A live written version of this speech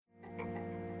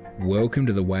Welcome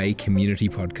to the Way Community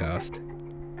Podcast.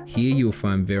 Here you'll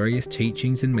find various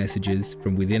teachings and messages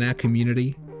from within our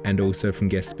community and also from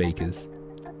guest speakers.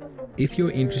 If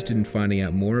you're interested in finding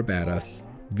out more about us,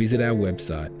 visit our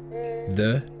website,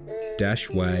 the-way.com.au.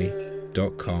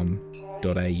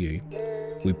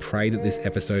 We pray that this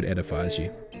episode edifies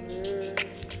you.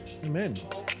 Amen.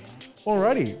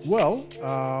 Alrighty, well,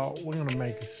 we're going to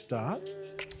make a start.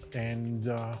 And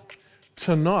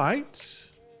tonight,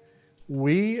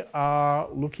 we are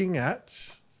looking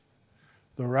at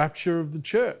the rapture of the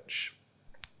church.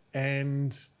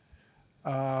 And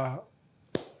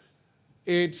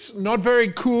it's not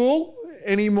very cool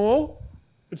anymore.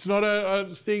 It's not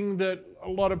a thing that a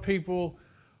lot of people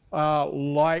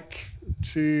like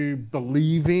to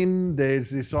believe in. There's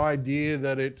this idea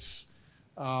that it's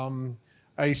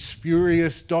a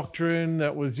spurious doctrine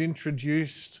that was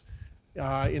introduced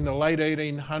in the late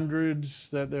 1800s,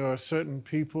 that there are certain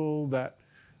people that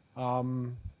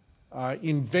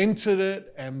invented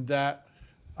it, and that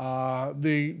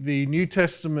the New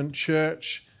Testament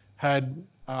church had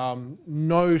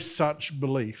no such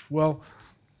belief. Well,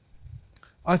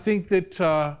 I think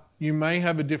that you may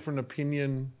have a different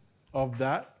opinion of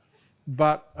that,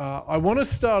 but I want to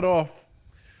start off.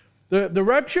 The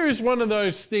rapture is one of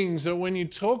those things that when you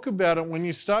talk about it, when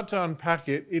you start to unpack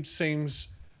it, it seems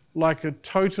like a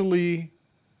totally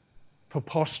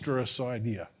preposterous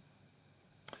idea.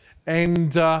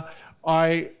 And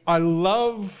I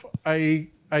love a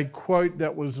quote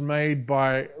that was made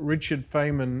by Richard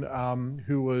Feynman,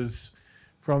 who was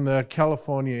from the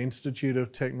California Institute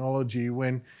of Technology,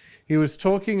 when he was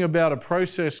talking about a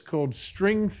process called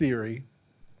string theory,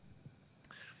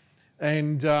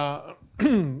 and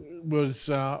was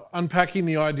unpacking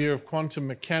the idea of quantum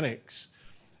mechanics.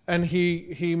 And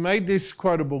he made this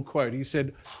quotable quote. He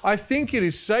said, "I think it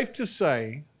is safe to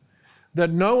say that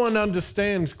no one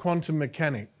understands quantum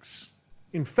mechanics.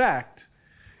 In fact,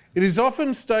 it is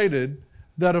often stated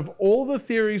that of all the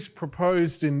theories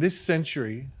proposed in this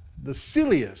century, the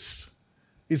silliest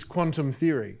is quantum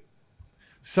theory.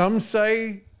 Some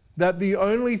say that the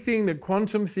only thing that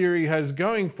quantum theory has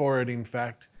going for it, in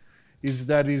fact, is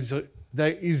that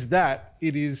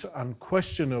it is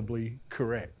unquestionably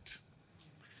correct."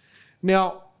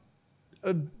 Now,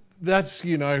 that's,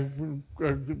 a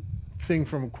thing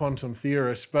from a quantum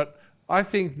theorist, but I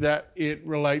think that it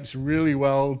relates really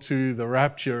well to the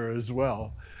rapture as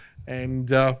well. And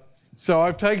so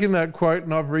I've taken that quote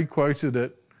and I've re-quoted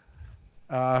it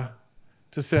to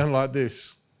sound like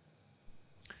this.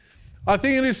 "I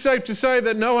think it is safe to say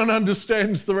that no one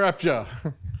understands the rapture.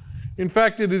 In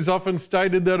fact, it is often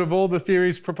stated that of all the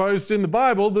theories proposed in the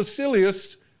Bible, the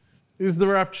silliest is the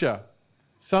rapture.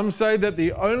 Some say that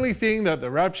the only thing that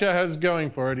the rapture has going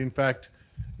for it, in fact,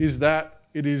 is that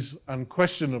it is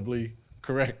unquestionably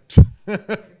correct."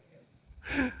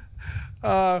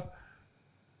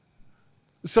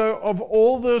 So of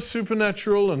all the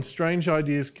supernatural and strange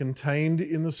ideas contained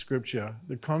in the scripture,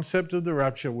 the concept of the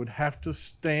rapture would have to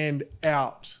stand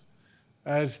out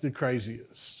as the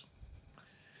craziest.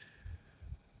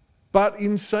 But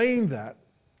in saying that,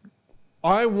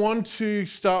 I want to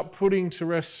start putting to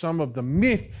rest some of the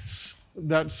myths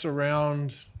that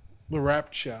surround the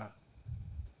rapture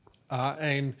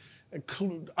and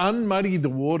unmuddy the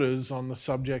waters on the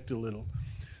subject a little.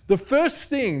 The first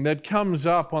thing that comes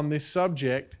up on this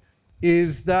subject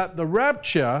is that the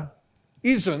rapture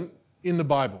isn't in the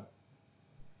Bible.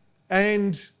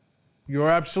 And you're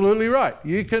absolutely right.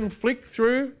 You can flick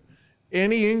through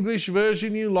any English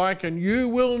version you like and you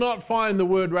will not find the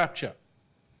word rapture.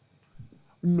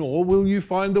 Nor will you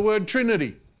find the word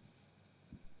Trinity.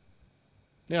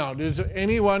 Now, does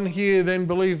anyone here then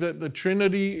believe that the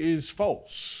Trinity is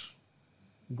false?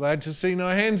 I'm glad to see no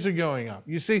hands are going up.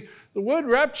 You see, the word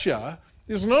rapture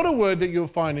is not a word that you'll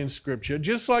find in Scripture,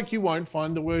 just like you won't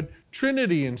find the word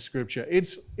Trinity in Scripture.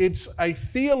 It's a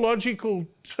theological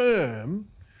term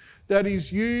that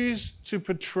is used to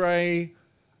portray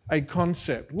a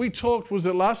concept. We talked, was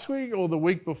it last week or the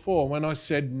week before, when I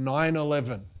said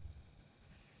 9/11?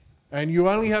 And you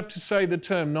only have to say the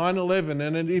term 9/11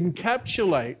 and it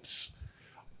encapsulates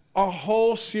a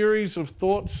whole series of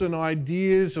thoughts and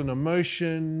ideas and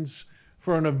emotions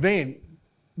for an event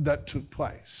that took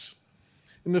place.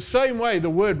 In the same way, the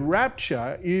word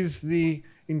rapture is the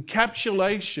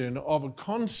encapsulation of a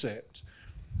concept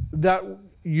that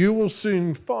you will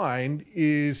soon find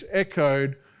is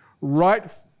echoed right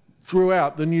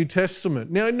throughout the New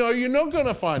Testament. Now, no, you're not going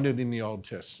to find it in the Old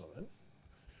Testament.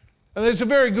 And there's a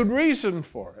very good reason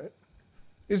for it.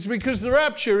 It's because the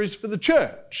rapture is for the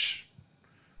church.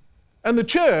 And the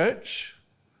church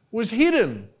was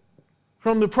hidden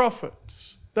from the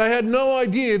prophets They had no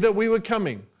idea that we were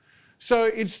coming. So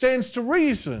it stands to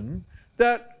reason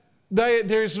that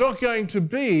there's not going to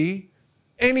be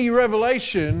any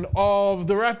revelation of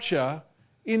the rapture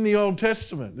in the Old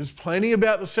Testament. There's plenty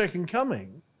about the second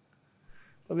coming,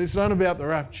 but there's none about the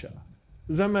rapture.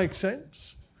 Does that make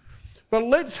sense? But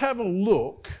let's have a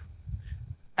look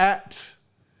at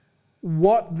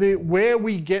where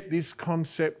we get this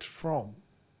concept from.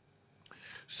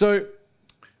 So,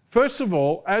 first of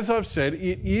all, as I've said,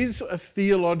 it is a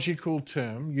theological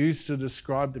term used to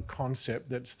describe the concept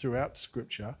that's throughout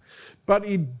Scripture, but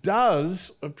it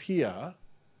does appear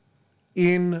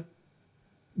in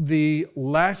the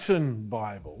Latin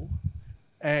Bible,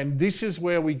 and this is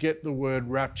where we get the word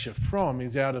rapture from,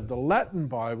 is out of the Latin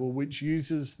Bible, which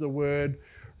uses the word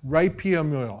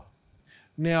rapiemur.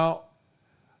 Now,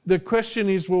 the question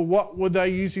is, well, what were they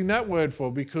using that word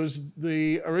for? Because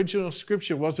the original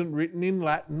Scripture wasn't written in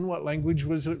Latin. What language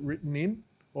was it written in?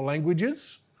 Or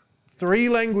languages? 3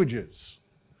 languages.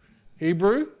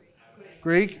 Hebrew,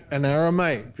 Greek, and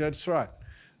Aramaic. That's right.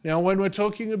 Now, when we're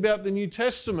talking about the New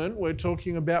Testament, we're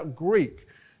talking about Greek.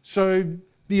 So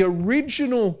the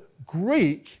original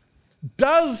Greek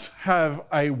does have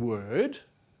a word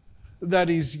that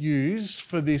is used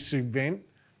for this event,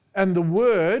 and the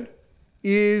word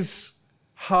is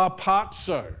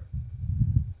harpazo.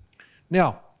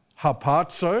 Now,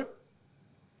 harpazo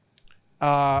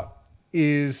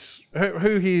is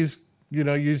who here's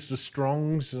used the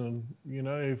Strongs, and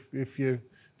if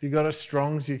you got a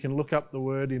Strongs, you can look up the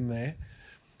word in there.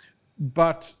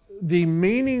 But the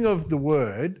meaning of the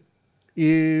word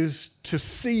is to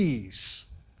seize,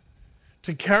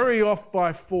 to carry off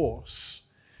by force,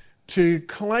 to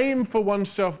claim for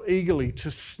oneself eagerly, to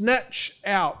snatch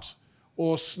out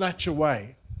or snatch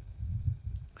away.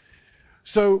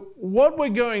 So what we're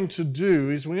going to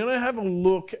do is we're going to have a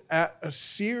look at a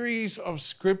series of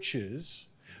scriptures,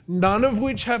 none of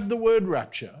which have the word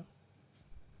rapture,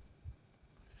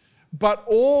 but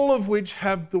all of which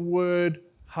have the word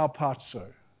harpazo.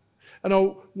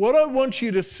 And what I want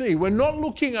you to see, we're not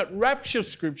looking at rapture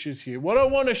scriptures here. What I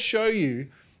want to show you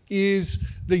is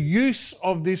the use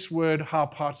of this word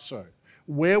harpazo,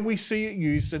 where we see it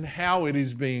used and how it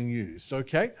is being used,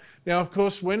 okay? Now, of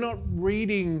course, we're not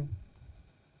reading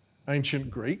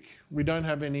ancient Greek. We don't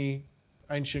have any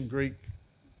ancient Greek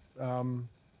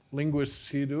linguists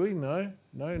here, do we? No,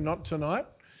 not tonight.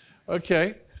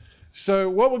 Okay, so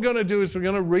what we're going to do is we're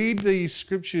going to read these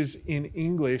scriptures in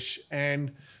English,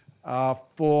 and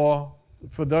for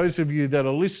those of you that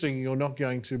are listening, you're not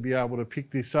going to be able to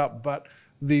pick this up, but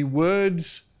the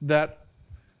words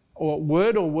or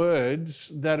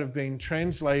words that have been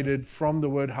translated from the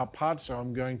word harpazo,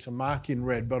 I'm going to mark in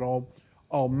red, but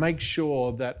I'll make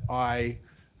sure that I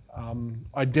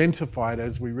identify it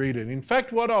as we read it. In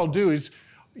fact, what I'll do is,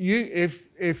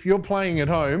 if you're playing at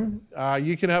home,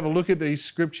 you can have a look at these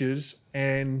scriptures,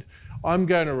 and I'm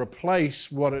going to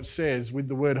replace what it says with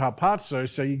the word harpazo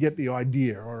so you get the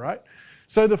idea, all right?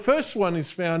 So the first one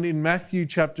is found in Matthew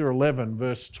chapter 11,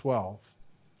 verse 12.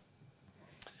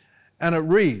 And it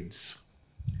reads,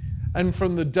 "And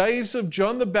from the days of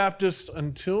John the Baptist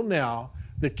until now,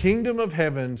 the kingdom of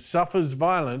heaven suffers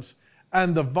violence,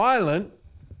 and the violent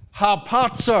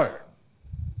harpazo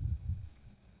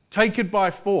take it by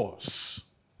force."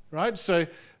 Right? So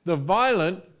the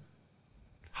violent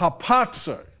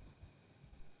harpazo.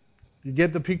 You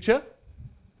get the picture?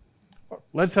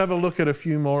 Let's have a look at a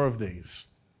few more of these.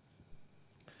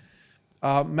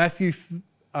 Matthew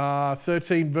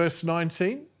 13, verse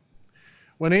 19.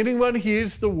 "When anyone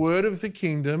hears the word of the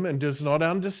kingdom and does not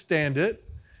understand it,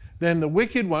 then the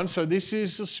wicked one," so this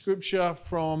is a scripture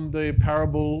from the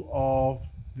parable of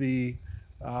the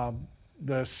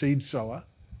seed sower,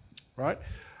 right?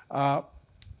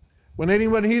 "When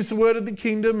anyone hears the word of the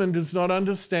kingdom and does not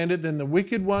understand it, then the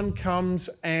wicked one comes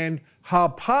and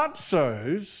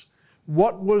harpazos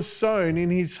what was sown in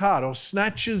his heart," or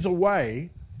snatches away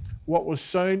what was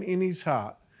sown in his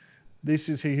heart. "This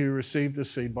is he who received the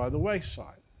seed by the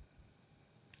wayside."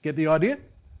 Get the idea?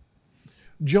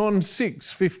 John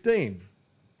 6:15.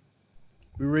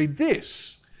 We read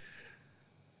this.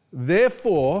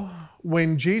 "Therefore,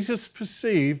 when Jesus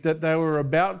perceived that they were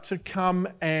about to come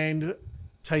and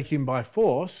take him by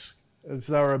force, as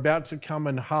they were about to come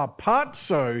and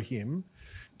harpazo him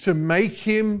to make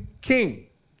him king,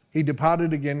 he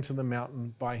departed again to the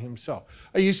mountain by himself."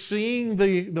 Are you seeing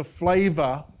the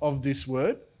flavor of this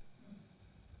word?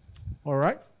 All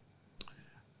right.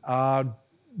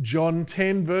 John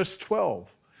 10, verse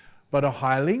 12. "But a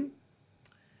hireling,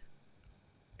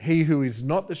 he who is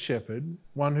not the shepherd,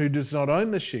 one who does not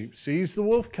own the sheep, sees the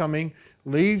wolf coming,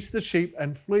 leaves the sheep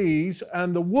and flees,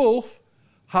 and the wolf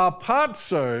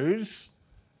harpazoes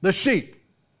the sheep,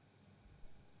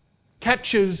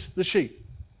 catches the sheep,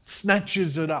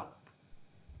 snatches it up.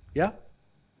 Yeah?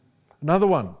 Another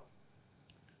one,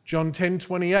 John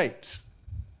 10:28.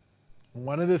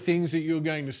 One of the things that you're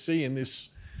going to see in this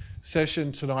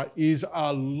session tonight is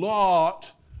a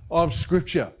lot of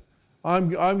scripture. I'm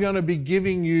going to be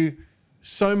giving you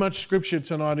so much scripture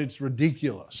tonight, it's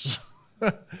ridiculous.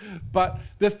 But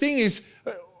the thing is,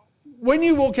 when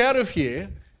you walk out of here,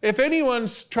 if anyone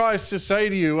tries to say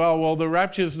to you, oh, well, the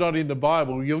rapture's not in the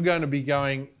Bible, you're going to be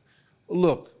going,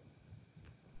 look,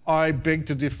 I beg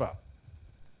to differ,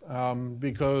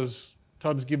 because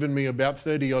Todd's given me about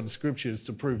 30-odd scriptures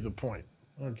to prove the point,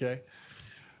 okay?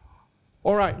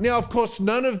 All right, now, of course,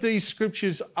 none of these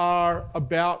scriptures are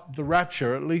about the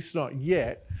rapture, at least not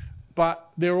yet, but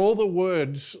they're all the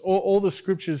words, all the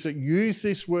scriptures that use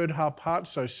this word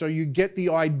harpazo, so you get the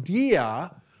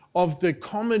idea of the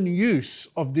common use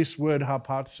of this word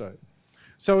harpazo.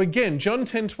 So again, John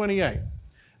 10:28,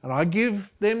 and I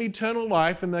give them eternal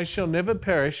life, and they shall never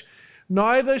perish,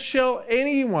 neither shall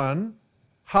anyone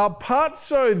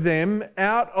harpazo them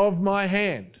out of my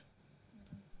hand.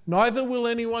 Neither will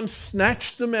anyone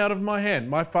snatch them out of my hand.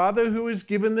 My Father who has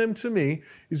given them to me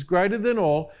is greater than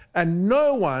all, and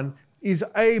no one is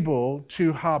able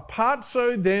to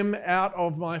harpazo them out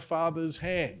of my Father's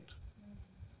hand.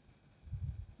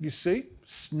 You see?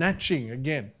 Snatching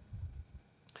again.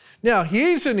 Now,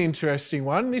 here's an interesting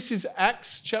one. This is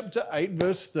Acts chapter 8,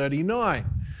 verse 39.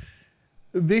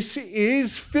 This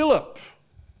is Philip.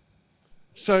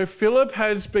 So Philip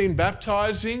has been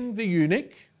baptizing the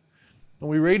eunuch. And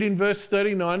we read in verse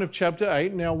 39 of chapter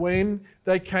 8, now when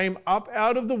they came up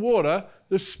out of the water,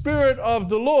 the Spirit of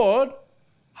the Lord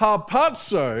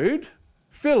harpazoed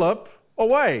Philip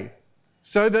away,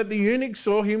 so that the eunuch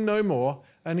saw him no more,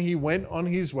 and he went on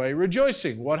his way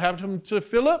rejoicing. What happened to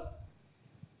Philip?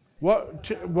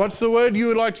 What's the word you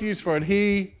would like to use for it?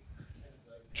 He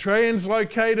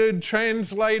translated,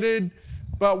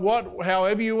 but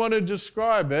however you want to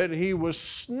describe it, he was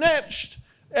snatched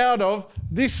out of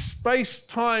this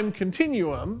space-time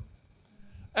continuum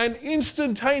and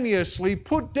instantaneously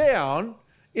put down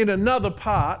in another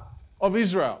part of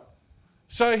Israel.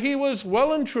 So he was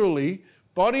well and truly,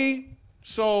 body,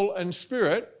 soul, and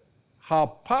spirit,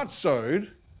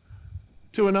 harpazoed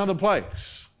to another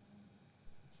place.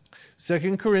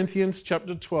 2 Corinthians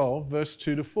chapter 12, verse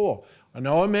 2-4. I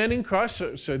know a man in Christ,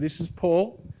 so this is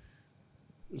Paul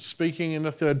speaking in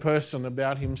the third person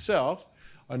about himself.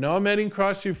 I know a man in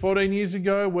Christ who 14 years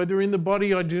ago, whether in the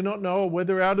body I do not know, or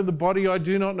whether out of the body I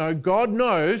do not know, God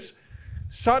knows,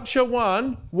 such a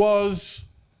one was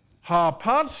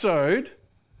harpazoed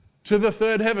to the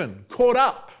third heaven, caught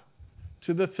up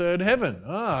to the third heaven.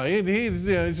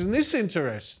 Isn't this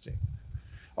interesting?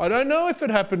 I don't know if it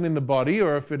happened in the body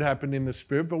or if it happened in the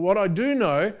spirit, but what I do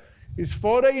know is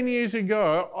 14 years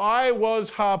ago, I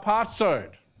was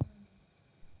harpazoed.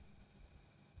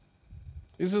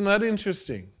 Isn't that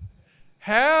interesting?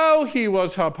 How he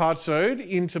was harpazoed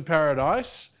into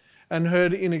paradise and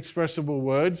heard inexpressible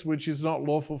words, which is not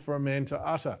lawful for a man to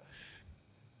utter.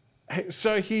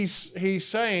 So he's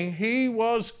saying he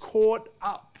was caught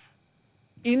up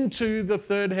into the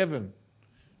third heaven.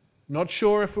 Not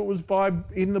sure if it was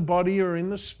in the body or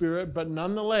in the spirit, but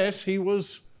nonetheless, he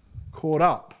was caught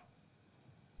up.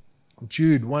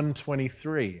 Jude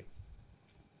 1:23.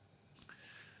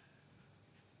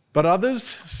 But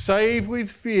others save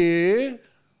with fear,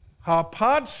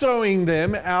 harpazoing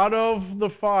them out of the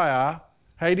fire,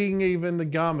 hating even the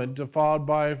garment defiled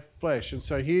by flesh. And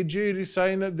so here Jude is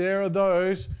saying that there are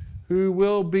those who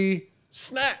will be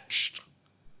snatched,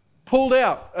 pulled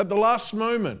out at the last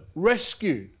moment,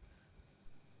 rescued,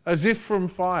 as if from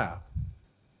fire.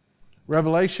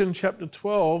 Revelation chapter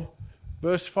 12,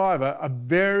 verse 5, a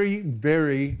very,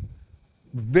 very,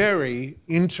 very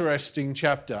interesting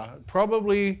chapter.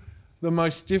 Probably the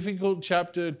most difficult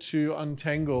chapter to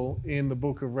untangle in the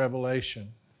book of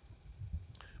Revelation.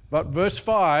 But verse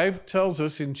 5 tells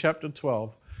us in chapter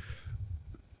 12,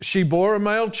 she bore a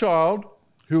male child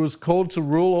who was called to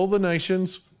rule all the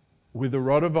nations with a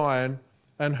rod of iron,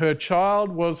 and her child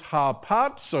was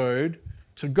harpazoed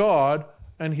to God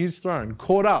and his throne.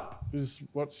 Caught up is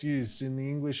what's used in the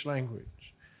English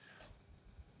language.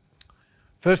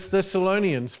 1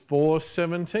 Thessalonians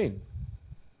 4:17.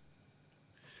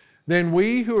 Then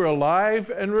we who are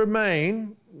alive and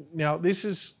remain, now this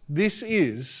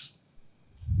is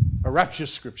a rapture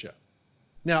scripture.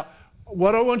 Now,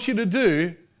 what I want you to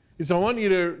do is I want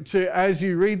you to, as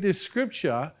you read this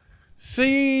scripture,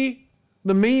 see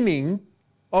the meaning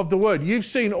of the word. You've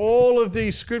seen all of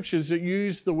these scriptures that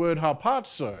use the word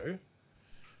harpazo.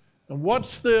 And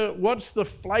what's the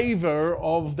flavor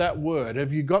of that word?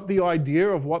 Have you got the idea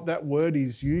of what that word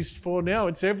is used for now?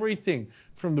 It's everything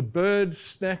from the birds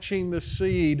snatching the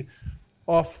seed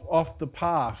off the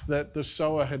path that the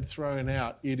sower had thrown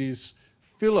out. It is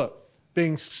Philip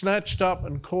being snatched up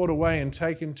and caught away and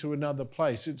taken to another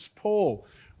place. It's Paul,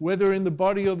 whether in the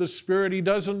body or the spirit, he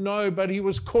doesn't know, but he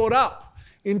was caught up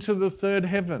into the third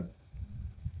heaven.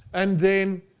 And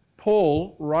then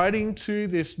Paul, writing to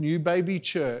this new baby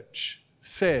church,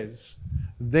 says,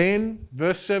 then,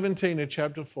 verse 17 of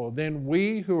chapter 4, then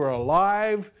we who are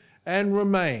alive and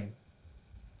remain,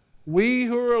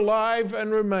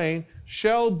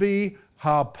 shall be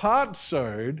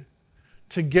harpazoed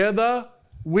together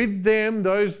with them,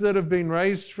 those that have been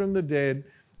raised from the dead,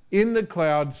 in the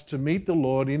clouds to meet the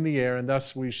Lord in the air, and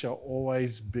thus we shall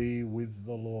always be with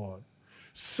the Lord.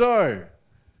 So,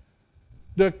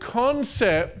 the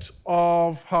concept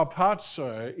of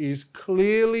harpazo is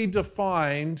clearly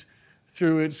defined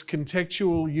through its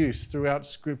contextual use throughout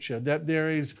Scripture, that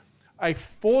there is a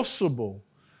forcible,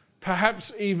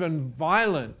 perhaps even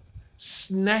violent,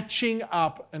 snatching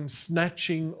up and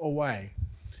snatching away.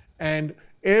 And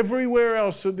everywhere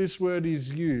else that this word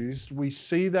is used, we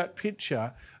see that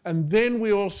picture, and then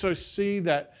we also see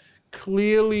that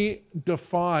clearly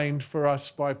defined for us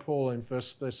by Paul in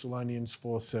 1 Thessalonians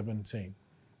 4:17.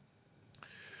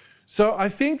 So I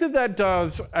think that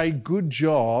does a good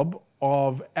job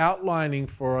of outlining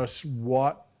for us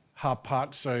what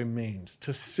harpazo means.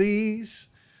 To seize,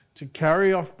 to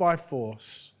carry off by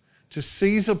force, to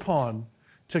seize upon,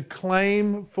 to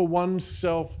claim for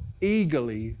oneself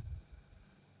eagerly,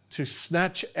 to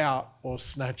snatch out or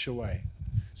snatch away.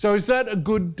 So is that a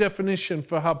good definition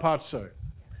for harpazo?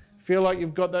 Feel like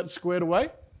you've got that squared away?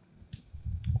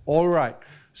 All right.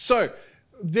 So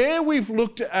there we've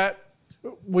looked at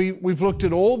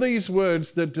all these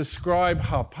words that describe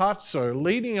harpazo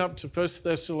leading up to 1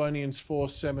 Thessalonians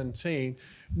 4:17,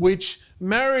 which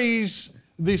marries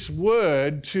this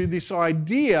word to this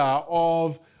idea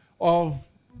of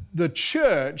the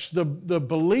church, the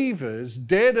believers,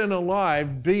 dead and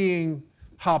alive, being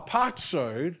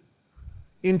harpazoed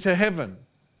into heaven.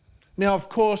 Now, of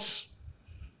course,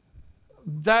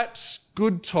 that's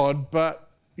good, Todd,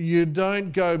 but you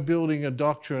don't go building a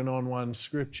doctrine on one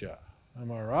scripture.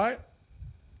 Am I right?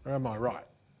 Or am I right?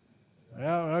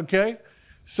 Yeah, okay.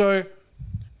 So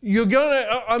you're going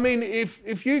to, I mean,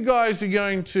 if you guys are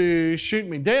going to shoot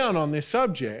me down on this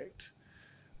subject,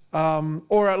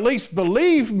 or at least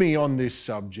believe me on this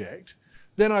subject,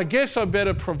 then I guess I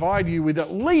better provide you with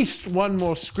at least one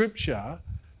more scripture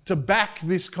to back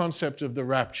this concept of the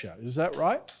rapture. Is that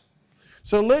right?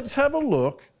 So let's have a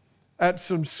look at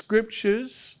some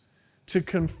scriptures to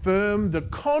confirm the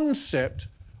concept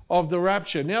of the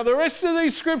rapture. Now, the rest of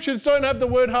these scriptures don't have the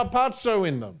word harpazo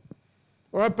in them.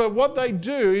 All right, but what they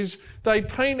do is they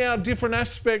paint out different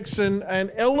aspects and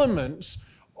elements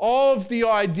of the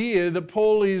idea that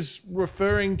Paul is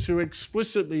referring to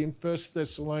explicitly in 1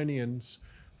 Thessalonians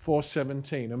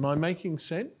 4:17. Am I making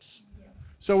sense? Yeah.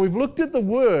 So we've looked at the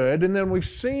word, and then we've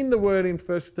seen the word in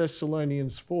 1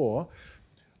 Thessalonians 4.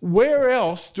 Where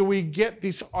else do we get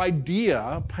this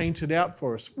idea painted out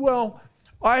for us? Well,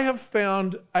 I have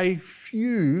found a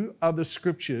few other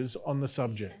scriptures on the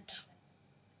subject.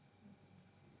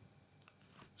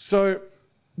 So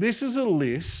this is a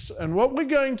list, and what we're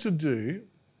going to do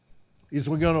is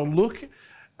we're going to look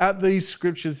at these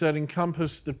scriptures that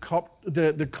encompass the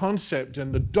concept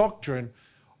and the doctrine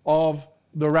of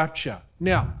the rapture.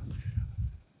 Now,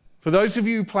 for those of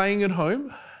you playing at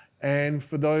home and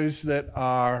for those that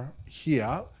are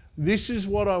here, this is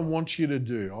what I want you to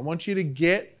do. I want you to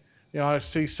get, I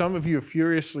see some of you are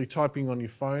furiously typing on your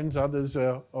phones, others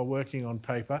are working on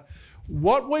paper.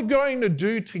 What we're going to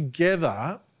do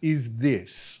together is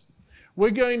this.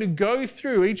 We're going to go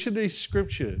through each of these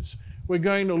scriptures. We're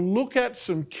going to look at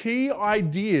some key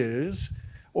ideas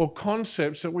or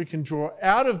concepts that we can draw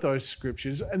out of those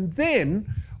scriptures, and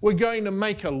then we're going to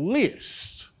make a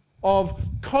list of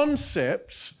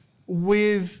concepts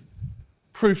with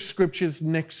proof scriptures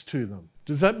next to them.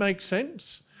 Does that make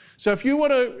sense? So if you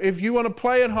want to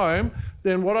play at home,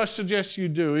 then what I suggest you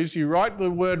do is you write the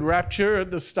word rapture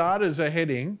at the start as a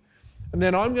heading, and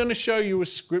then I'm going to show you a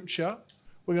scripture.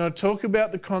 We're going to talk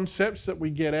about the concepts that we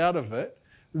get out of it.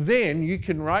 Then you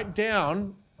can write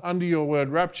down, under your word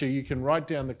rapture, you can write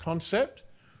down the concept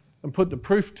and put the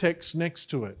proof text next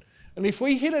to it. And if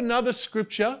we hit another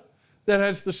scripture that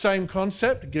has the same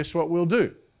concept, guess what we'll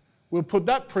do? we'll put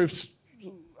that proof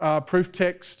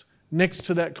text next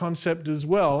to that concept as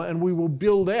well, and we will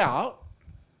build out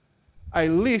a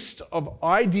list of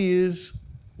ideas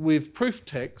with proof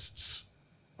texts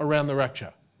around the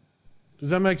rapture. Does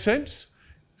that make sense?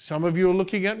 Some of you are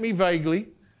looking at me vaguely.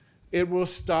 It will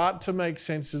start to make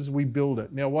sense as we build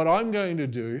it. Now, what I'm going to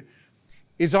do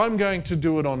is I'm going to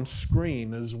do it on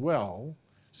screen as well,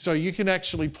 so you can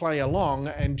actually play along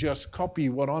and just copy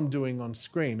what I'm doing on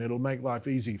screen. It'll make life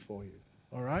easy for you,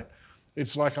 all right?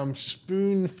 It's like I'm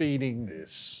spoon-feeding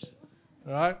this,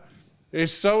 all right?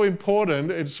 It's so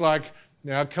important. It's like,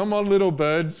 now come on, little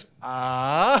birds.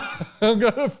 I'm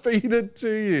going to feed it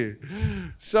to you.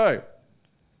 So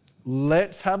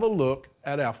let's have a look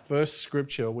at our first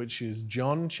scripture, which is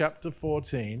John chapter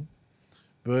 14,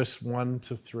 verse 1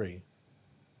 to 3.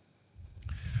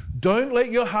 Don't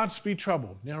let your hearts be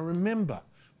troubled. Now remember,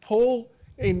 Paul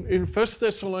in 1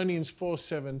 Thessalonians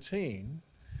 4:17,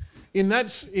 in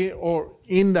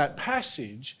that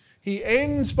passage, he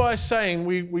ends by saying,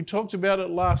 we talked about it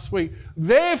last week,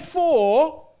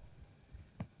 therefore,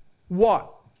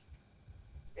 what?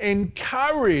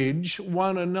 Encourage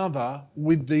one another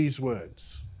with these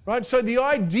words. Right? So the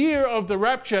idea of the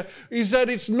rapture is that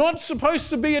it's not supposed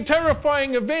to be a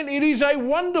terrifying event. It is a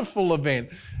wonderful event.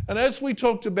 And as we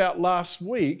talked about last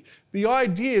week, the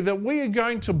idea that we are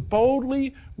going to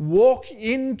boldly walk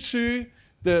into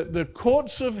the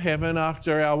courts of heaven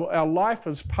after our life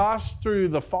has passed through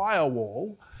the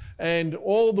firewall and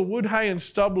all the wood, hay and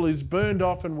stubble is burned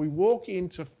off, and we walk in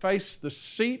to face the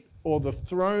seat or the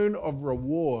throne of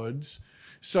rewards,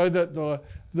 so that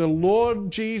the Lord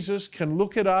Jesus can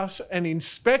look at us and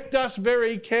inspect us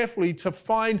very carefully to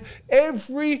find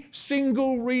every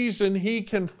single reason he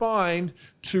can find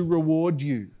to reward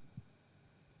you.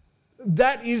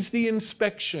 That is the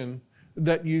inspection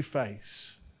that you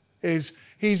face. Is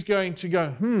he's going to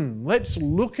go, let's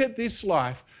look at this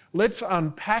life, let's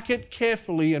unpack it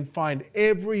carefully and find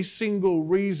every single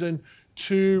reason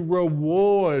to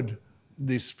reward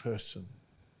this person.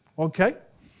 Okay?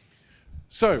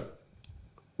 So,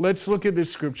 let's look at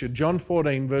this scripture. John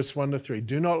 14, verse 1 to 3.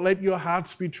 Do not let your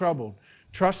hearts be troubled.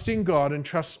 Trust in God and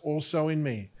trust also in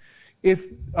me. If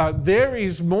there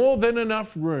is more than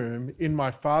enough room in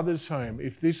my Father's home,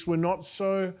 if this were not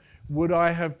so, would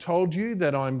I have told you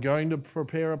that I'm going to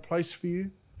prepare a place for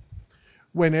you?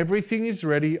 When everything is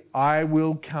ready, I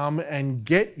will come and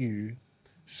get you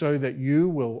so that you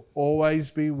will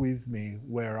always be with me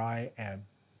where I am.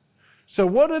 So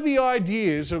what are the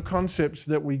ideas or concepts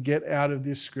that we get out of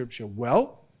this scripture?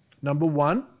 Well, number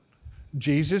one,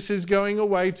 Jesus is going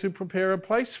away to prepare a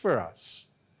place for us.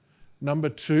 Number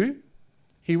two,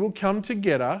 he will come to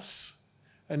get us.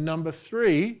 And number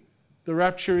three, the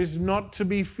rapture is not to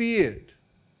be feared.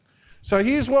 So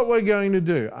here's what we're going to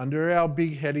do. Under our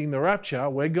big heading, the rapture,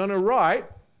 we're going to write,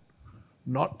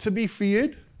 not to be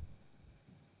feared.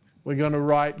 We're going to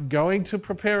write, going to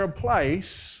prepare a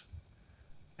place,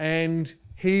 and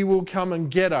he will come and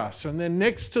get us. And then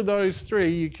next to those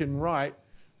three, you can write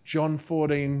John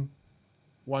 14,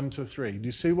 1 to 3. Do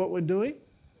you see what we're doing?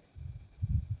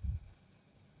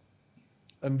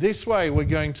 And this way, we're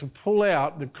going to pull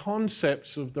out the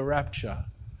concepts of the rapture,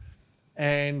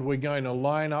 and we're going to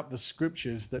line up the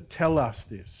scriptures that tell us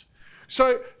this.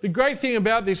 So the great thing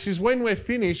about this is when we're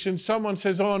finished and someone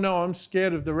says, oh no, I'm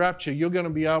scared of the rapture, you're going to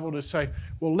be able to say,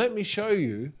 well, let me show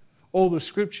you all the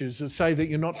scriptures that say that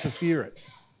you're not to fear it.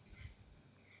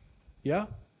 Yeah?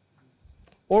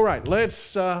 All right,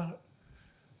 let's... have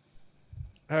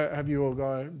you all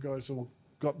guys all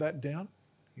got that down?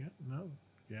 Yeah? No?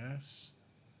 Yes?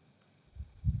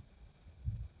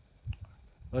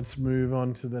 Let's move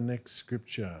on to the next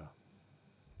scripture.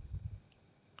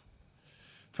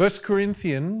 1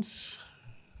 Corinthians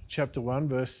chapter 1,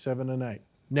 verse 7 and 8.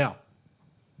 Now,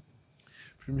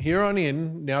 from here on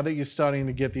in, now that you're starting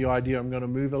to get the idea, I'm going to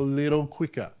move a little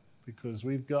quicker because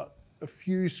we've got a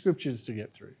few scriptures to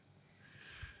get through.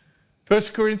 1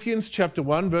 Corinthians chapter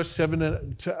 1, verse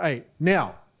 7 to 8.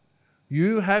 Now,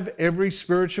 you have every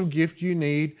spiritual gift you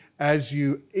need as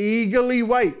you eagerly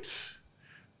wait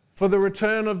for the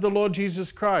return of the Lord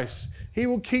Jesus Christ. He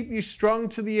will keep you strong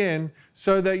to the end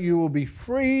so that you will be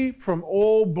free from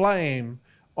all blame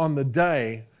on the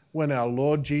day when our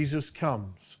Lord Jesus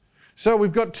comes. So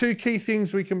we've got two key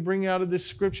things we can bring out of this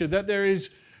scripture, that there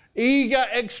is eager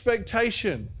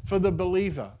expectation for the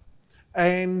believer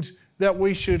and that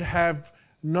we should have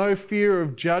no fear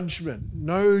of judgment,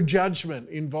 no judgment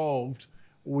involved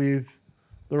with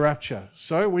the rapture.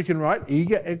 So we can write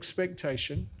eager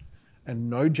expectation and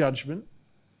no judgment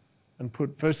and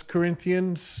put 1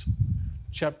 Corinthians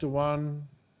chapter 1,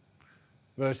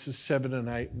 verses 7 and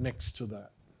 8 next to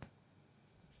that.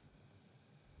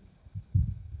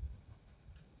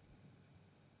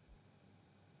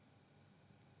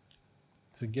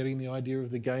 So getting the idea of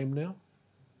the game now?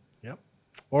 Yep.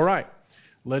 All right.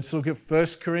 Let's look at 1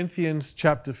 Corinthians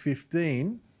chapter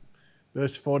 15,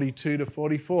 verse 42 to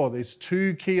 44. There's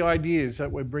two key ideas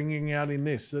that we're bringing out in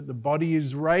this, that the body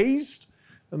is raised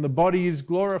and the body is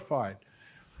glorified.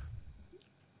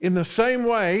 In the same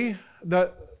way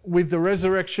that with the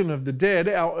resurrection of the dead,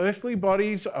 our earthly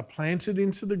bodies are planted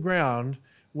into the ground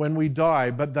when we die,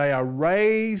 but they are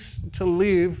raised to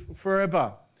live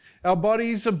forever. Our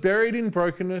bodies are buried in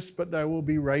brokenness, but they will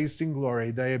be raised in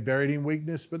glory. They are buried in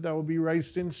weakness, but they will be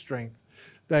raised in strength.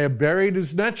 They are buried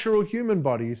as natural human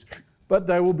bodies, but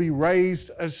they will be raised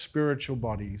as spiritual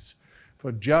bodies.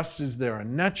 For just as there are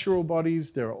natural bodies,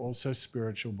 there are also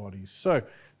spiritual bodies. So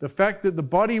the fact that the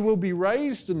body will be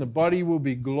raised and the body will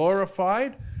be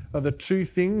glorified are the two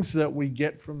things that we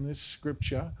get from this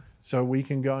scripture, so we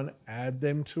can go and add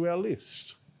them to our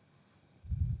list.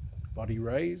 Body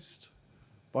raised,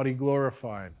 body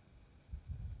glorified.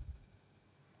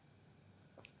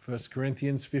 1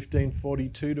 Corinthians 15,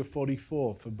 42 to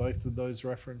 44 for both of those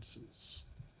references.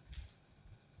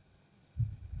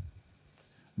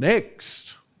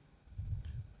 Next,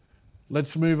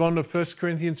 let's move on to 1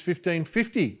 Corinthians 15,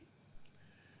 50.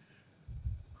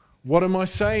 What am I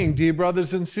saying, dear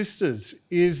brothers and sisters?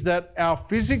 Is that our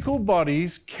physical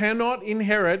bodies cannot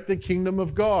inherit the kingdom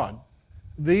of God.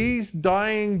 These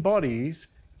dying bodies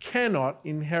cannot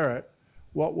inherit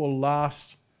what will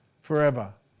last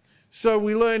forever. So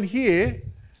we learn here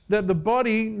that the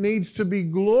body needs to be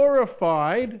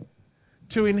glorified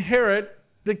to inherit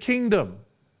the kingdom.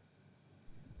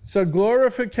 So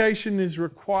glorification is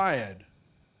required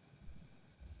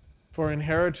for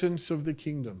inheritance of the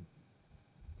kingdom.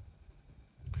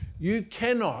 You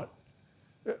cannot,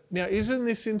 now isn't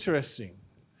this interesting?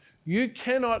 You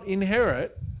cannot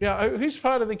inherit, who's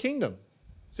part of the kingdom?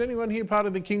 Is anyone here part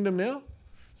of the kingdom now?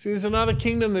 See, there's another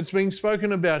kingdom that's being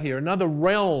spoken about here, another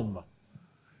realm,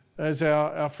 as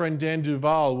our friend Dan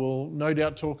Duval will no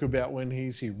doubt talk about when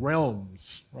he's here.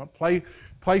 Realms, right?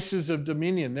 Places of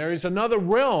dominion. There is another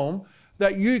realm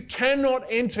that you cannot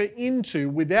enter into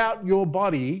without your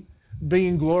body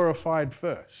being glorified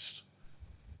first.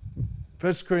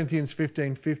 1 Corinthians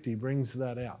 15:50 brings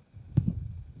that out.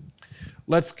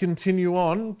 Let's continue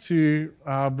on to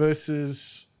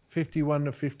verses 51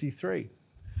 to 53.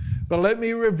 But let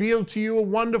me reveal to you a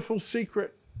wonderful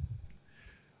secret.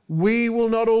 We will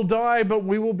not all die, but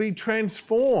we will be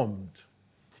transformed.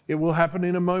 It will happen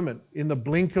in a moment, in the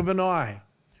blink of an eye,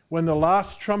 when the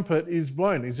last trumpet is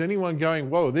blown. Is anyone going,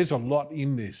 whoa, there's a lot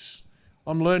in this.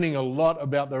 I'm learning a lot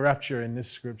about the rapture in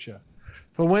this scripture.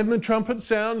 For when the trumpet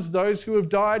sounds, those who have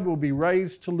died will be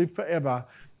raised to live forever,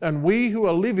 and we who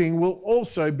are living will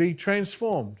also be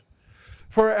transformed.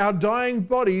 For our dying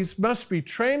bodies must be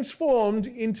transformed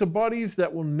into bodies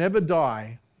that will never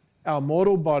die. Our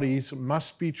mortal bodies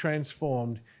must be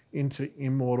transformed into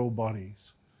immortal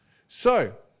bodies.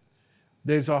 So,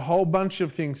 there's a whole bunch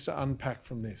of things to unpack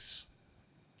from this.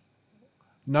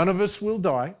 None of us will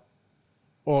die,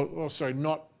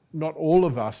 not all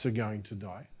of us are going to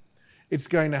die. It's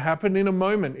going to happen in a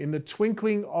moment, in the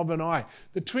twinkling of an eye.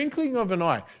 The twinkling of an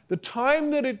eye, the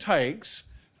time that it takes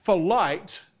for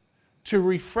light to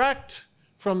refract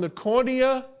from the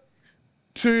cornea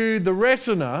to the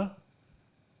retina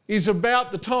is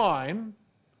about the time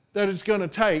that it's going to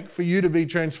take for you to be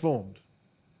transformed.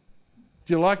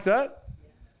 Do you like that?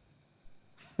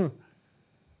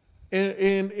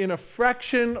 in a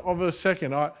fraction of a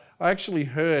second. I actually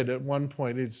heard at one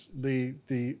point it's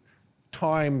the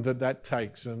time that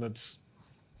takes, and it's,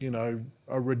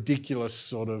 a ridiculous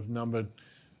sort of number,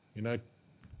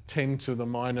 10 to the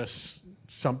minus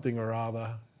something or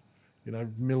other,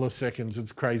 milliseconds.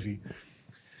 It's crazy.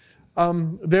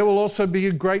 There will also be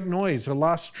a great noise, a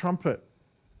last trumpet.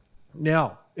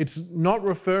 Now, it's not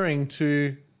referring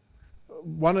to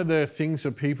one of the things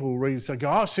that people read is they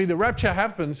go, see, the rapture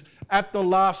happens at the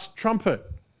last trumpet.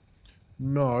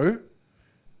 No.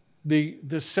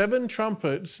 The 7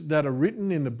 trumpets that are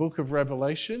written in the book of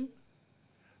Revelation,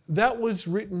 that was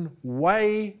written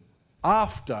way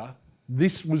after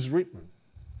this was written.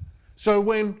 So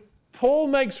when Paul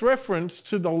makes reference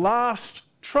to the last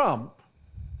trump,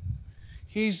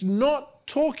 he's not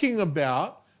talking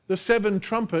about the 7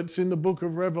 trumpets in the book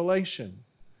of Revelation.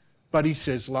 But he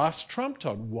says, last trump,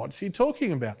 Todd. What's he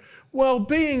talking about? Well,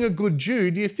 being a good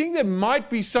Jew, do you think there might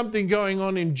be something going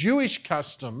on in Jewish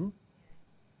custom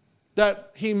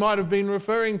that he might have been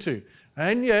referring to?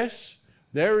 And yes,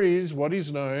 there is what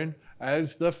is known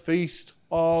as the Feast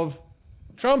of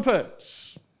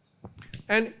trumpets.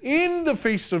 And in the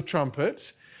Feast of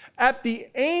Trumpets, at the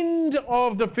end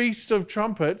of the Feast of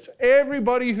Trumpets,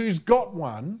 everybody who's got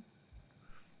one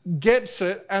gets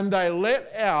it, and they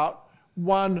let out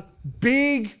one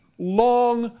big,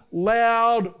 long,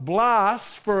 loud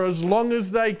blast for as long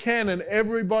as they can, and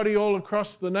everybody all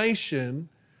across the nation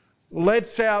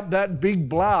lets out that big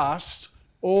blast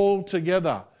all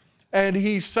together. And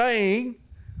he's saying,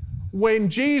 when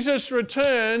Jesus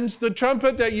returns, the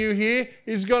trumpet that you hear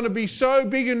is going to be so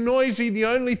big and noisy, the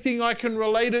only thing I can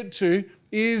relate it to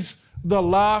is the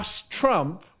last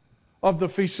trump of the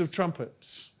Feast of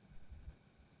Trumpets.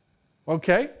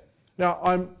 Okay? Now,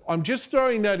 I'm just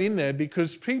throwing that in there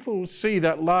because people see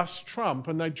that last trump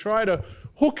and they try to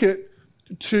hook it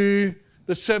to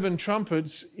the 7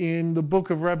 trumpets in the book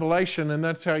of Revelation, and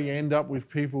that's how you end up with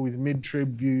people with mid-trib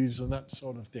views and that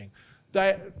sort of thing.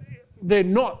 They're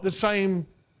not the same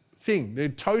thing. They're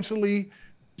totally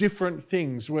different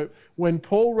things. When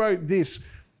Paul wrote this,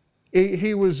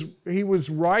 he was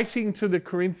writing to the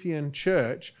Corinthian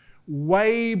church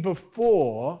way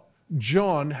before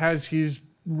John has his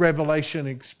revelation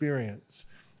experience.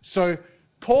 So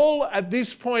Paul at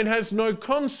this point has no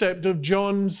concept of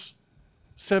John's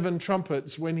 7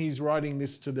 trumpets when he's writing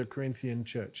this to the Corinthian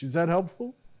church. Is that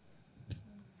helpful?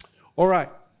 All right.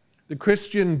 The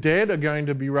Christian dead are going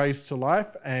to be raised to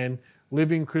life, and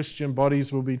living Christian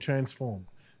bodies will be transformed.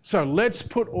 So let's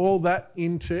put all that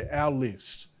into our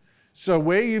list. So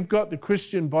where you've got the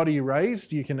Christian body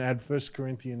raised, you can add 1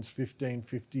 Corinthians 15,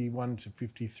 51 to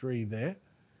 53 there.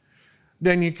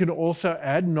 Then you can also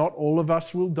add, not all of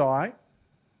us will die.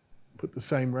 Put the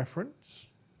same reference.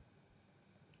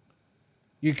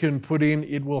 You can put in,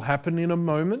 it will happen in a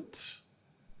moment.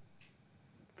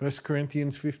 1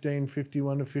 Corinthians 15,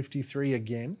 51 to 53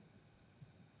 again.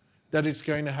 That it's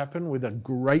going to happen with a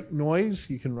great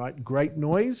noise. You can write great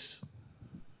noise.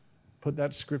 Put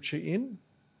that scripture in.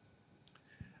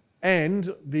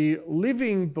 And the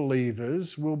living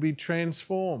believers will be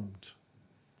transformed.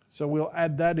 So we'll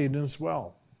add that in as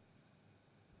well.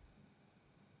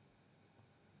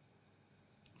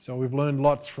 So we've learned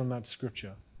lots from that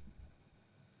scripture.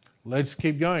 Let's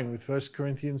keep going with 1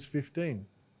 Corinthians 15.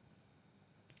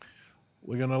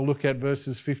 We're going to look at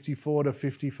verses 54 to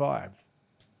 55.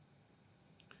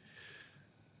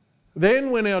 Then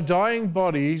when our dying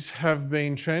bodies have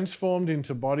been transformed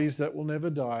into bodies that will never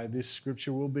die, this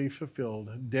scripture will be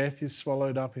fulfilled. Death is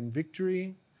swallowed up in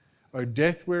victory. O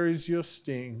death, where is your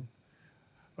sting?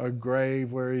 O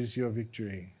grave, where is your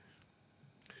victory?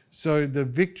 So the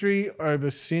victory over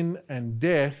sin and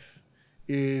death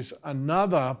is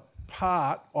another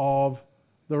part of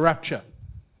the rapture.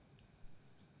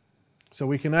 So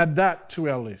we can add that to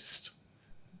our list.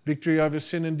 Victory over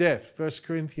sin and death. 1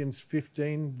 Corinthians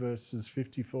 15, verses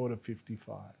 54 to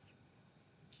 55.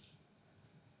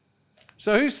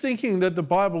 So who's thinking that the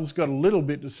Bible's got a little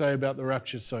bit to say about the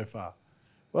rapture so far?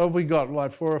 Well, have we got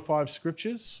like 4 or 5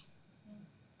 scriptures?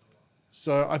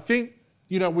 So I think,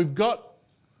 we've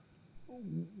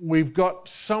got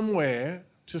somewhere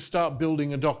to start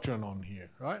building a doctrine on here,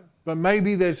 right? But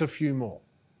maybe there's a few more.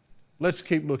 Let's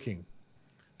keep looking.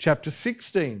 Chapter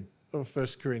 16 of 1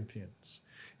 Corinthians.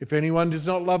 If anyone does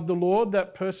not love the Lord,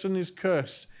 that person is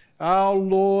cursed. Our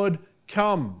Lord,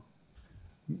 come.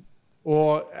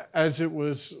 Or as it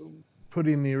was put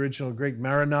in the original Greek,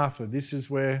 Maranatha. This is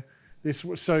where this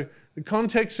was. So the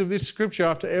context of this scripture,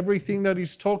 after everything that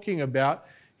he's talking about,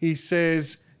 he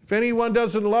says, if anyone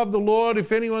doesn't love the Lord,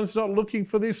 if anyone's not looking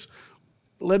for this,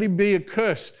 let him be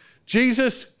accursed.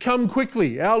 Jesus, come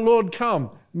quickly. Our Lord, come.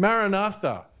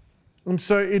 Maranatha. And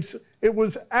so it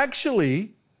was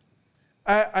actually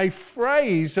a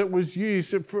phrase that was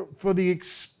used for the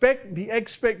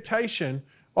expectation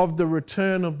of the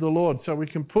return of the Lord. So we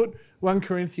can put 1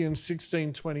 Corinthians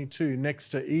 16:22 next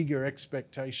to eager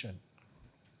expectation.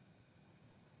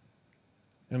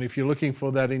 And if you're looking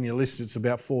for that in your list, it's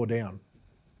about 4 down.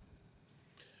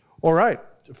 All right,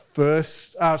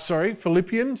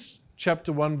 Philippians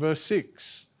chapter 1, verse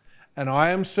 6. And I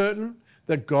am certain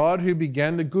that God who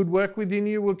began the good work within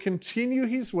you will continue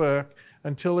his work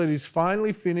until it is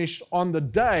finally finished on the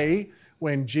day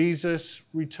when Jesus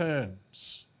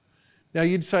returns. Now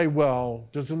you'd say, well,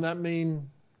 doesn't that mean,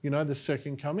 the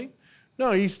second coming?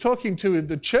 No, he's talking to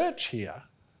the church here.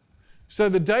 So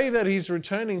the day that he's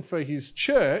returning for his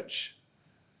church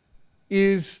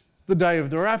is the day of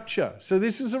the rapture. So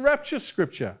this is a rapture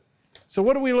scripture. So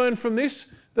what do we learn from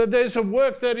this? That there's a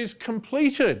work that is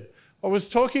completed. I was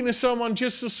talking to someone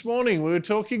just this morning. We were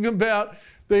talking about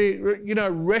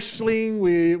wrestling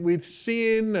with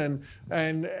sin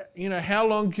and how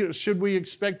long should we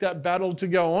expect that battle to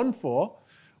go on for?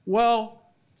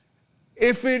 Well,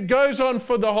 if it goes on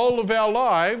for the whole of our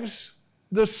lives,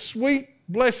 the sweet,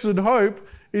 blessed hope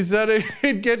is that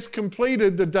it gets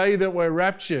completed the day that we're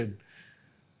raptured.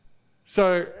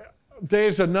 So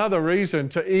there's another reason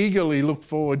to eagerly look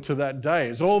forward to that day.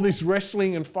 It's all this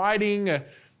wrestling and fighting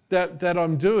that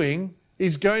I'm doing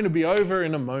is going to be over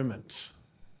in a moment.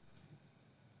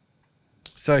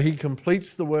 So he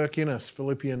completes the work in us,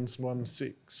 Philippians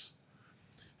 1:6.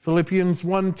 Philippians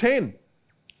 1:10.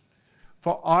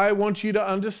 For I want you to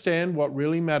understand what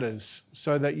really matters,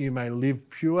 so that you may live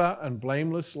pure and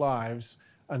blameless lives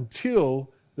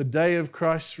until the day of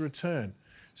Christ's return.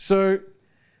 So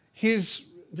his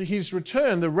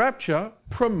return, the rapture,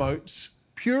 promotes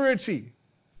purity.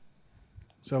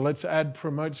 So let's add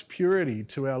promotes purity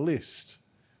to our list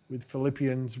with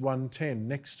Philippians 1:10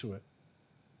 next to it.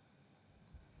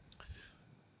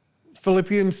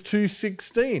 Philippians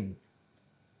 2:16.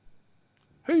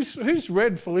 Who's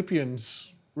read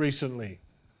Philippians recently?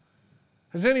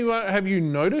 Have you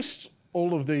noticed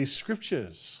all of these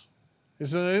scriptures?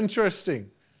 Isn't it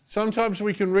interesting? Sometimes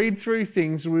we can read through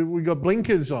things, we got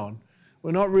blinkers on.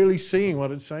 We're not really seeing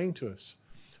what it's saying to us.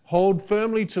 Hold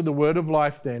firmly to the word of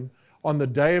life then. On the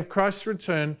day of Christ's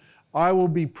return, I will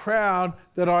be proud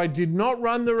that I did not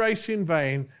run the race in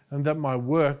vain and that my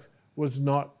work was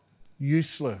not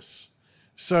useless.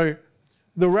 So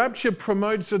the rapture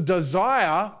promotes a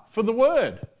desire for the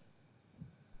word.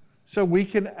 So we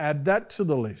can add that to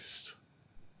the list.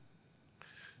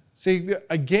 See,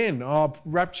 again, our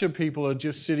rapture people are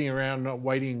just sitting around not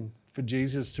waiting for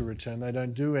Jesus to return. They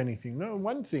don't do anything. No,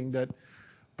 one thing that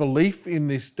belief in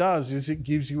this does is it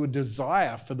gives you a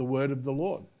desire for the word of the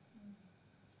Lord.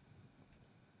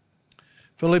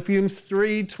 Philippians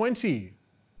 3:20.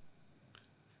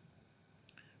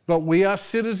 But we are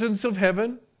citizens of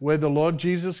heaven, where the Lord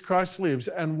Jesus Christ lives,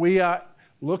 and we are,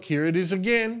 look, here it is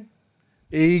again,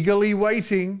 eagerly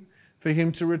waiting for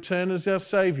him to return as our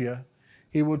Saviour.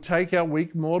 He will take our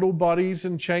weak mortal bodies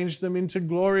and change them into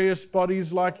glorious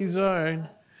bodies like his own,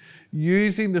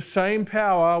 using the same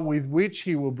power with which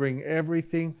he will bring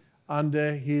everything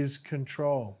under his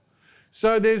control.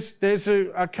 So there's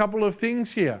a couple of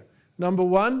things here. Number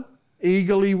one,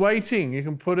 eagerly waiting. You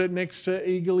can put it next to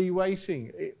eagerly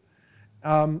waiting.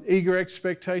 Eager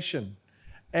expectation.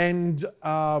 And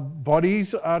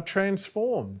bodies are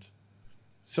transformed.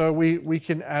 So we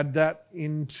can add that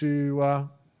into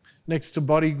next to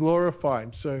body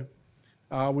glorified. So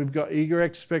we've got eager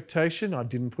expectation. I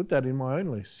didn't put that in my own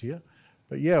list here.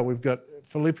 But yeah, we've got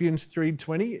Philippians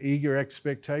 3:20, eager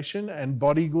expectation, and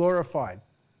body glorified.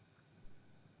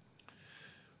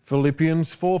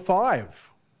 Philippians 4:5.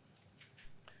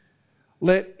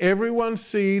 Let everyone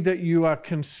see that you are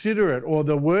considerate, or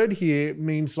the word here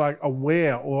means like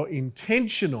aware or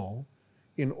intentional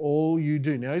in all you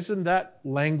do. Now, isn't that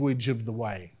language of the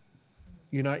way?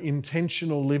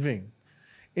 Intentional living.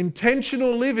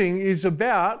 Intentional living is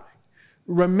about,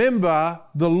 remember,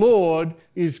 the Lord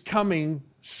is coming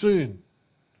soon.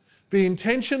 Be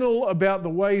intentional about the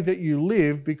way that you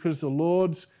live because the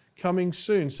Lord's coming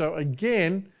soon. So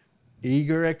again,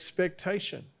 eager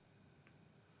expectation.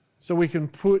 So we can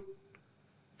put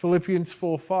Philippians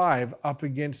 4:5 up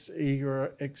against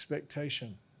eager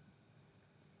expectation.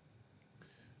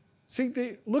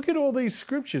 See, look at all these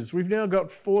scriptures. We've now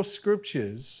got 4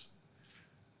 scriptures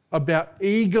about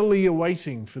eagerly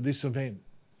awaiting for this event.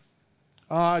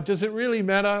 Does it really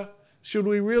matter? Should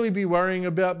we really be worrying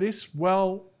about this?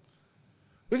 Well,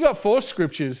 we've got 4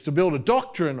 scriptures to build a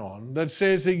doctrine on that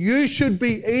says that you should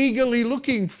be eagerly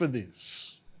looking for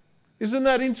this. Isn't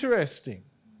that interesting?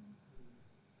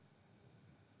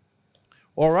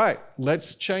 All right,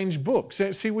 let's change books.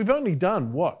 See, we've only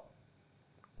done what?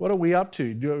 What are we up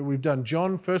to? We've done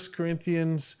John, 1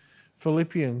 Corinthians,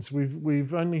 Philippians.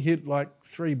 We've only hit like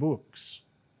 3 books.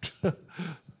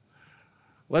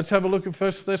 Let's have a look at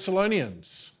 1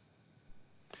 Thessalonians.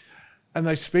 And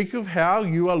they speak of how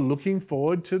you are looking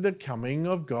forward to the coming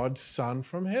of God's Son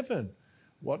from heaven.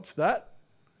 What's that?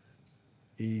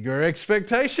 Eager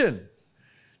expectation.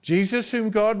 Jesus,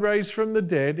 whom God raised from the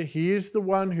dead, he is the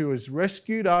one who has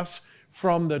rescued us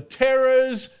from the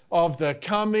terrors of the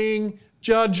coming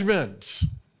judgment.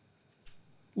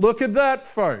 Look at that,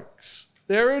 folks.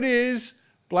 There it is,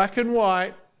 black and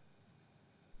white.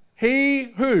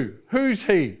 He who? Who's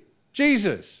he?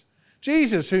 Jesus.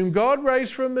 Jesus, whom God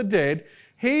raised from the dead,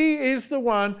 he is the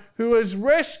one who has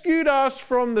rescued us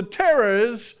from the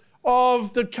terrors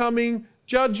of the coming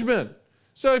judgment.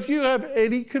 So if you have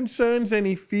any concerns,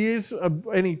 any fears,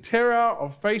 any terror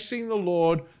of facing the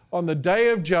Lord on the day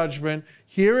of judgment,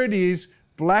 here it is,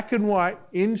 black and white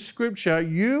in Scripture.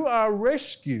 You are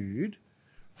rescued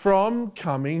from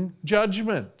coming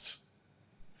judgment.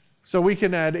 So we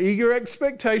can add eager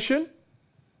expectation,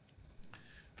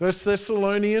 1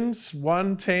 Thessalonians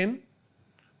 1:10,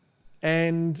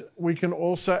 and we can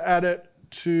also add it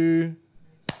to,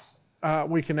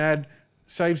 we can add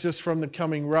saves us from the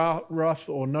coming wrath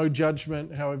or no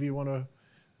judgment, however you want to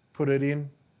put it in.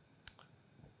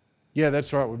 Yeah,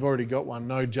 that's right, we've already got one,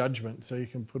 no judgment, so you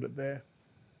can put it there.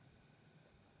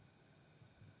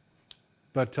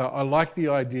 But I like the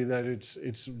idea that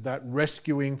it's that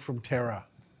rescuing from terror.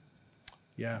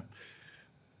 Yeah.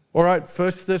 All right,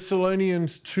 1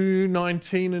 Thessalonians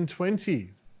 2:19 and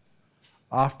 20.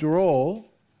 After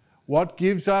all, what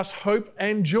gives us hope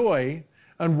and joy,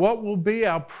 and what will be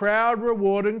our proud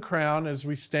reward and crown as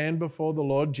we stand before the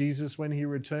Lord Jesus when he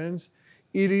returns?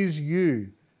 It is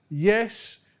you.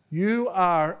 Yes, you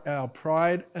are our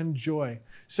pride and joy.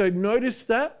 So notice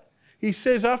that. He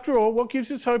says, after all, what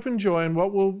gives us hope and joy, and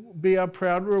what will be our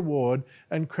proud reward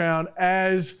and crown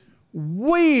as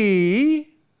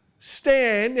we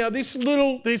stand. Now this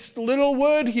little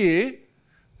word here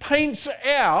paints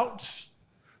out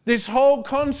this whole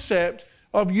concept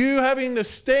of you having to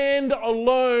stand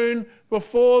alone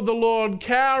before the Lord,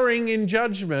 cowering in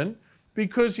judgment,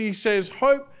 because he says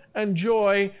hope and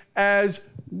joy as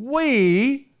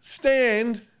we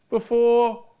stand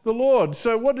before the Lord.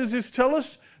 So what does this tell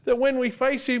us? That when we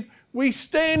face him, we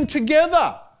stand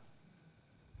together.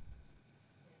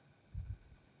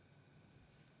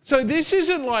 So this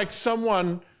isn't like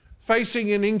someone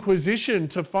facing an inquisition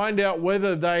to find out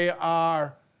whether they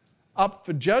are up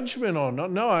for judgment or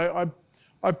not. No,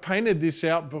 I painted this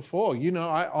out before. You know,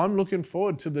 I'm looking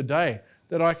forward to the day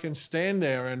that I can stand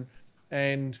there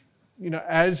and you know,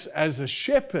 as a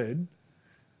shepherd,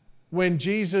 when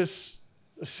Jesus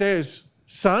says,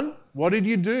 son, what did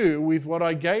you do with what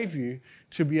I gave you?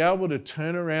 To be able to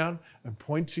turn around and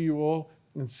point to you all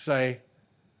and say,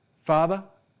 Father,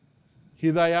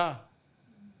 here they are.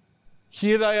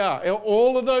 Here they are.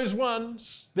 All of those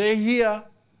ones, they're here.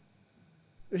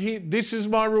 This is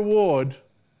my reward,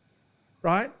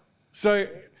 right? So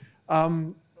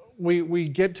we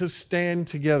get to stand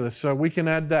together. So we can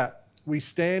add that. We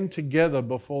stand together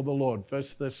before the Lord.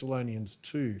 1 Thessalonians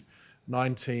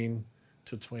 2:19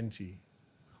 to 20.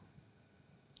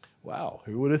 Wow,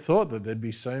 who would have thought that there'd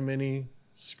be so many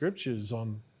scriptures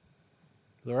on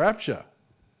the rapture?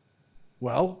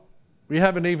 Well, we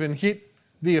haven't even hit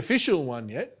the official one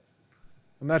yet,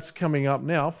 and that's coming up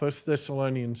now, 1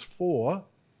 Thessalonians 4,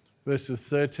 verses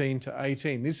 13 to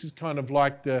 18. This is kind of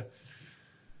like the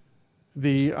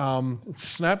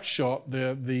snapshot,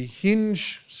 the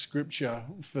hinge scripture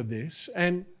for this.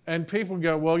 And people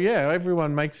go, well, yeah,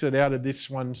 everyone makes it out of this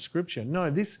one scripture. No,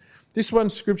 this one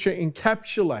scripture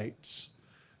encapsulates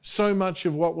so much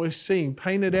of what we're seeing,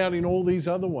 painted out in all these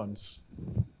other ones.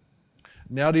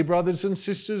 Now, dear brothers and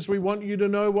sisters, we want you to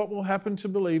know what will happen to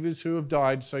believers who have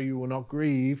died, so you will not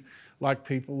grieve like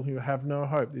people who have no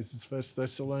hope. This is 1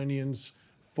 Thessalonians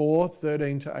 4,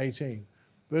 13 to 18.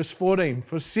 Verse 14,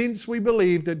 for since we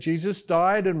believe that Jesus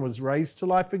died and was raised to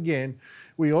life again,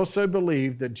 we also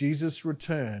believe that Jesus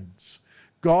returns.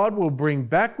 God will bring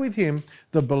back with him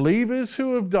the believers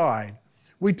who have died.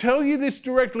 We tell you this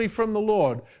directly from the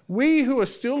Lord. We who are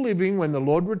still living when the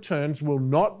Lord returns will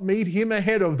not meet him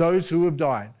ahead of those who have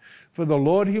died. For the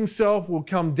Lord himself will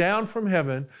come down from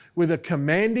heaven with a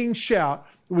commanding shout,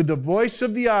 with the voice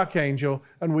of the archangel,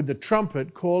 and with the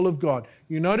trumpet call of God.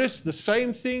 You notice the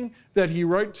same thing that he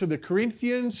wrote to the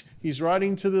Corinthians, he's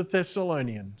writing to the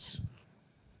Thessalonians.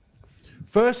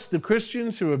 First, the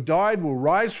Christians who have died will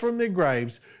rise from their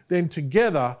graves. Then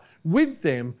together with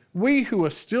them, we who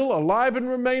are still alive and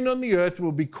remain on the earth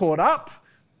will be caught up,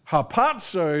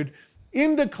 harpazoed,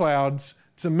 in the clouds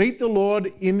to meet the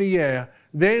Lord in the air.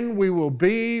 Then we will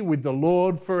be with the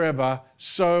Lord forever.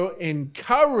 So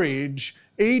encourage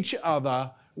each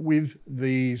other with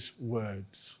these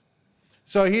words.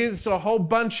 So here's a whole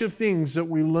bunch of things that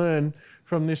we learn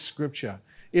from this scripture.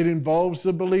 It involves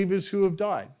the believers who have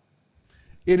died.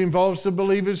 It involves the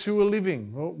believers who are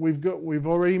living. Well, we've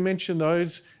already mentioned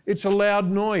those. It's a loud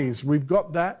noise. We've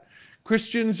got that.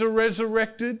 Christians are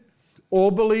resurrected. All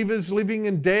believers living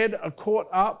and dead are caught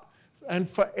up, and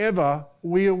forever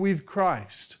we are with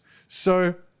Christ.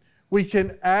 So we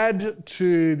can add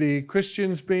to the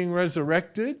Christians being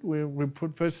resurrected. We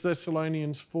put 1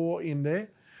 Thessalonians 4 in there.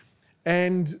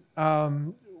 And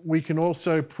we can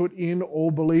also put in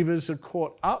all believers are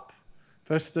caught up.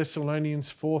 1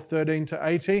 Thessalonians 4, 13 to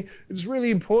 18. It's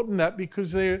really important that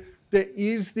because there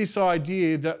is this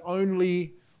idea that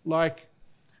only like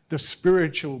the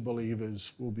spiritual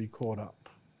believers will be caught up.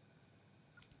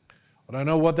 I don't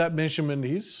know what that measurement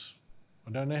is.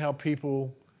 I don't know how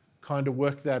people kind of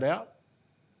work that out.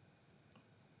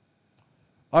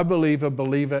 I believe a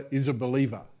believer is a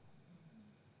believer.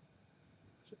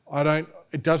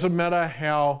 It doesn't matter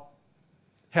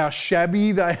how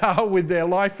shabby they are with their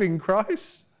life in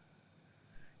Christ.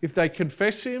 If they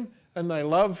confess Him and they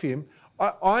love Him,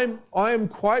 I am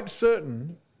quite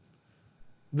certain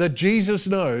that Jesus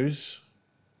knows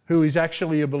who is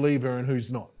actually a believer and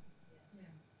who's not.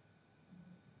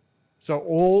 So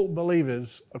all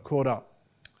believers are caught up.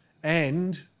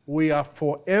 And we are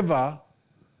forever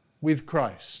with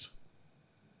Christ.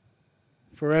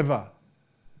 Forever.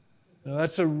 Now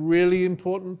that's a really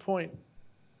important point,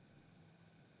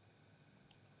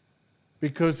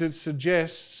 because it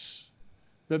suggests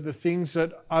that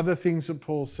other things that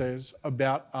Paul says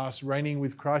about us reigning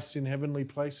with Christ in heavenly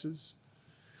places,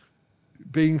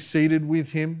 being seated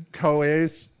with Him,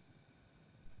 co-heirs,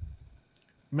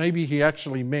 maybe he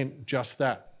actually meant just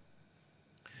that.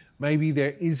 Maybe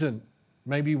there isn't.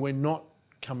 Maybe we're not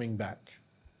coming back.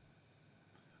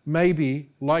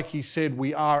 Maybe, like he said,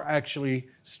 we are actually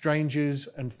strangers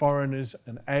and foreigners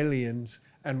and aliens,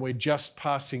 and we're just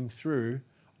passing through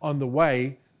on the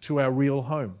way to our real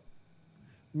home.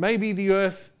 Maybe the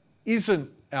earth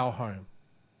isn't our home.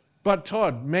 But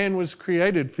Todd, man was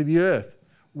created for the earth.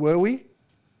 Were we?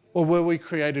 Or were we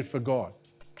created for God?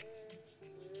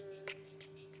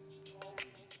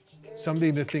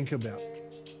 Something to think about.